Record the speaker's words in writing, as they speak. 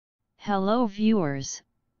Hello viewers,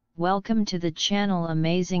 welcome to the channel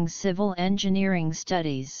Amazing Civil Engineering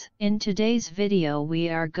Studies. In today's video we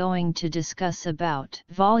are going to discuss about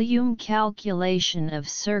volume calculation of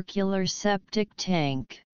circular septic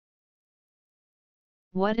tank.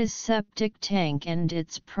 What is septic tank and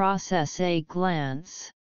its process at a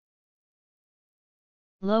glance?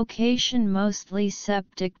 Location: mostly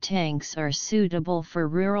septic tanks are suitable for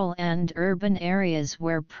rural and urban areas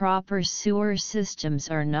where proper sewer systems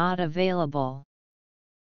are not available.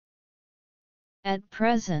 At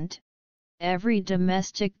present, every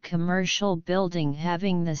domestic commercial building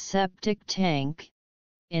having the septic tank,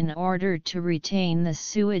 in order to retain the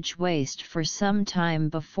sewage waste for some time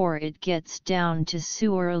before it gets down to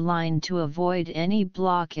sewer line to avoid any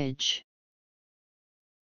blockage.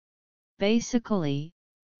 Basically,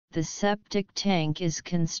 the septic tank is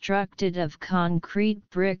constructed of concrete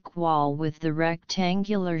brick wall with the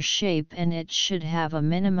rectangular shape, and it should have a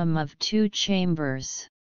minimum of 2 chambers.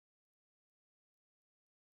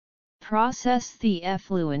 Process: the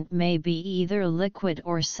effluent may be either liquid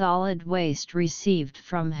or solid waste received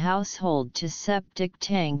from household to septic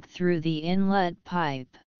tank through the inlet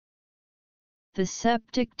pipe. The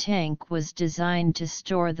septic tank was designed to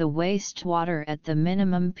store the wastewater at the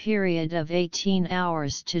minimum period of 18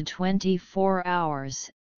 hours to 24 hours.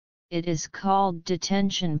 It is called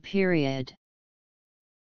detention period.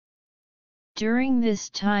 During this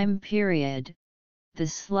time period, the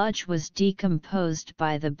sludge was decomposed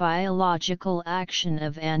by the biological action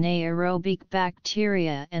of anaerobic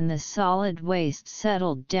bacteria and the solid waste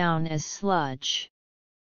settled down as sludge.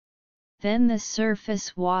 Then the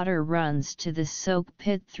surface water runs to the soak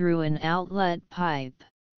pit through an outlet pipe.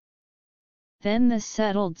 Then the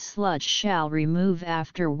settled sludge shall remove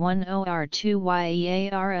after 1 or 2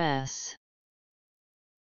 years.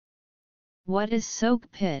 What is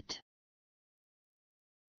soak pit?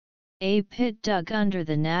 A pit dug under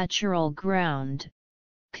the natural ground,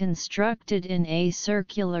 constructed in a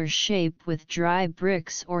circular shape with dry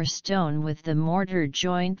bricks or stone with the mortar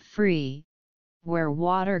joint free, where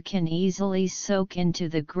water can easily soak into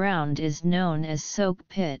the ground, is known as soak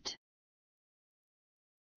pit.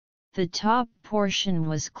 The top portion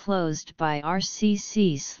was closed by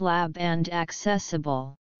RCC slab and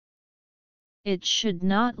accessible. It should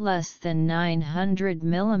not less than 900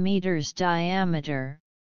 mm diameter,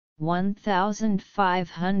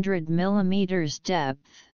 1500 mm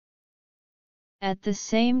depth. At the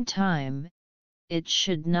same time, it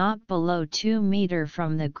should not below 2 meters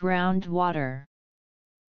from the groundwater.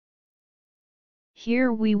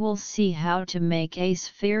 Here we will see how to make a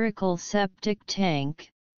spherical septic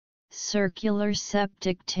tank, circular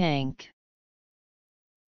septic tank.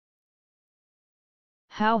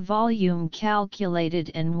 How volume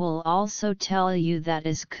calculated, and will also tell you that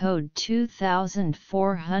is code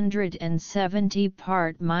 2470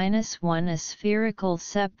 part -1. A spherical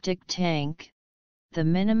septic tank, the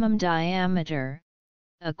minimum diameter,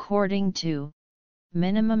 according to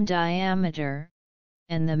minimum diameter,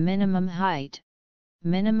 and the minimum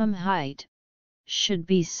height should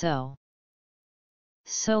be so.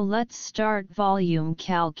 So let's start volume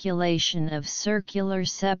calculation of circular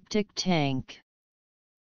septic tank.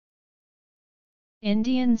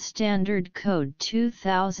 Indian Standard Code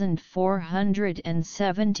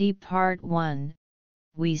 2470 Part 1,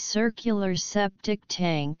 we circular septic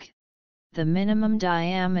tank, the minimum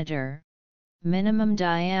diameter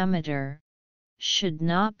should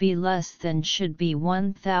not be less than should be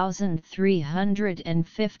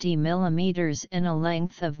 1350 mm in a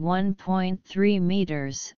length of 1.3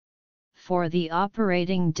 meters, for the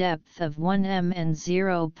operating depth of 1 m and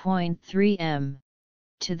 0.3 m,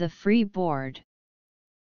 to the freeboard.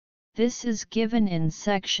 This is given in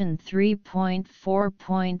section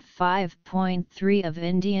 3.4.5.3 of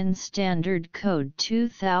Indian Standard Code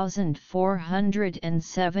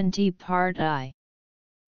 2470 Part I.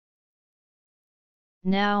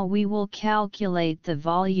 Now we will calculate the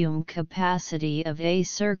volume capacity of a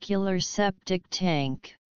circular septic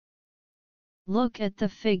tank. Look at the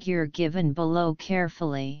figure given below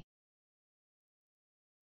carefully.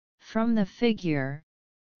 From the figure,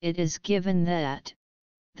 it is given that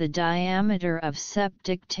the diameter of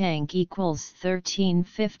septic tank equals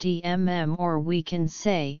 1350 mm, or we can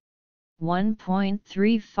say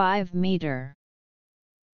 1.35 meter.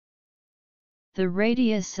 The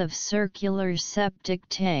radius of circular septic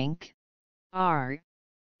tank, R,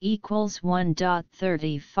 equals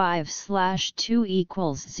 1.35/2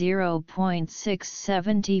 equals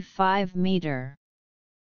 0.675 meter.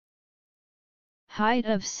 Height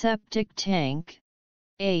of septic tank,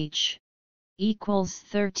 H, equals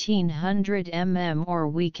 1300 mm, or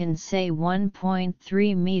we can say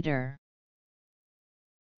 1.3 meter.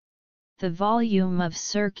 The volume of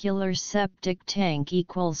circular septic tank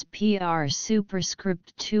equals PR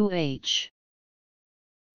superscript 2H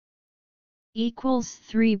equals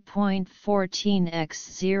 3.14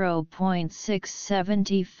 x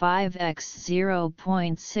 0.675 x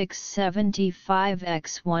 0.675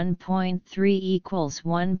 x 1.3 equals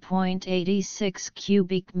 1.86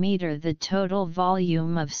 cubic meter. The total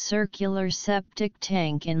volume of circular septic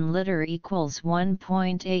tank in liter equals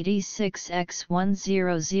 1.86 x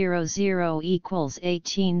 1000 equals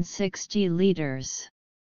 1860 liters.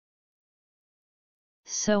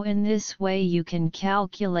 So in this way you can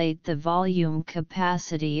calculate the volume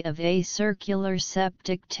capacity of a circular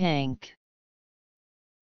septic tank.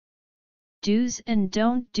 Do's and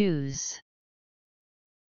don't do's.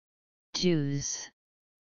 Do's.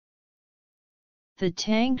 The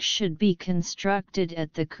tank should be constructed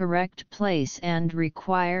at the correct place and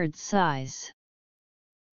required size.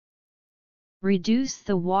 Reduce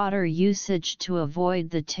the water usage to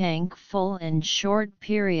avoid the tank full in short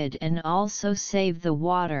period and also save the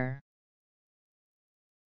water.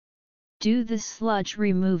 Do the sludge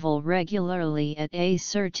removal regularly at a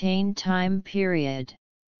certain time period.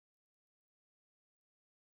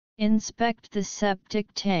 Inspect the septic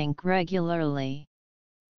tank regularly.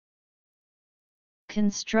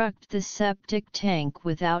 Construct the septic tank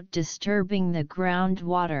without disturbing the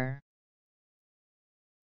groundwater.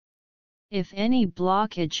 If any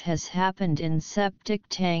blockage has happened in septic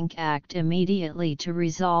tank, act immediately to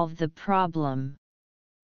resolve the problem.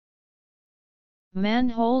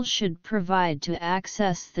 Manhole should provide to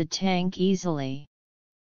access the tank easily.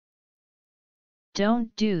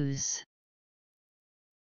 Don't do's.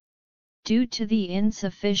 Due to the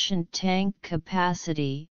insufficient tank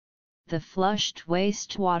capacity, the flushed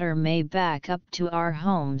wastewater may back up to our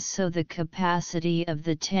homes, so the capacity of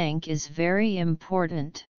the tank is very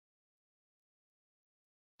important.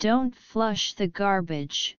 Don't flush the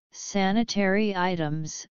garbage, sanitary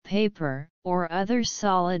items, paper, or other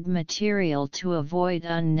solid material to avoid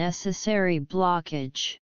unnecessary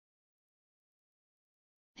blockage.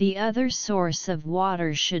 The other source of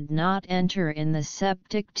water should not enter in the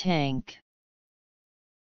septic tank.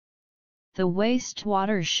 The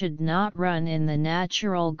wastewater should not run in the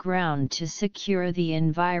natural ground to secure the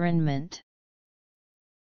environment.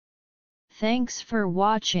 Thanks for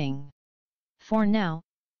watching. For now,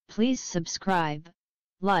 please subscribe,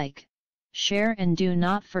 like, share and do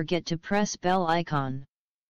not forget to press bell icon.